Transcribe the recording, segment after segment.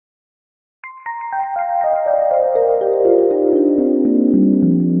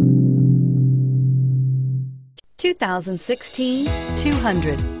2016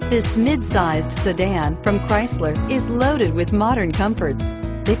 200. This mid-sized sedan from Chrysler is loaded with modern comforts.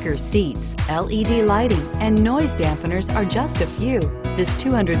 Thicker seats, LED lighting, and noise dampeners are just a few. This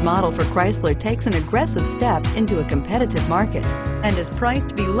 200 model for Chrysler takes an aggressive step into a competitive market and is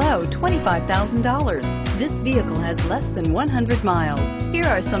priced below $25,000. This vehicle has less than 100 miles. Here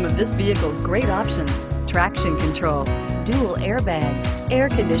are some of this vehicle's great options: traction control, dual airbags, air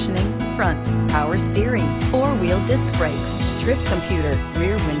conditioning, front, power steering, four-wheel disc brakes, trip computer,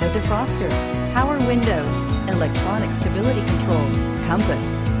 rear window defroster, power windows, electronic stability control,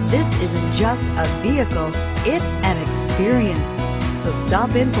 compass. This isn't just a vehicle, it's an experience. So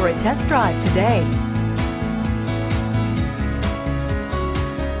stop in for a test drive today.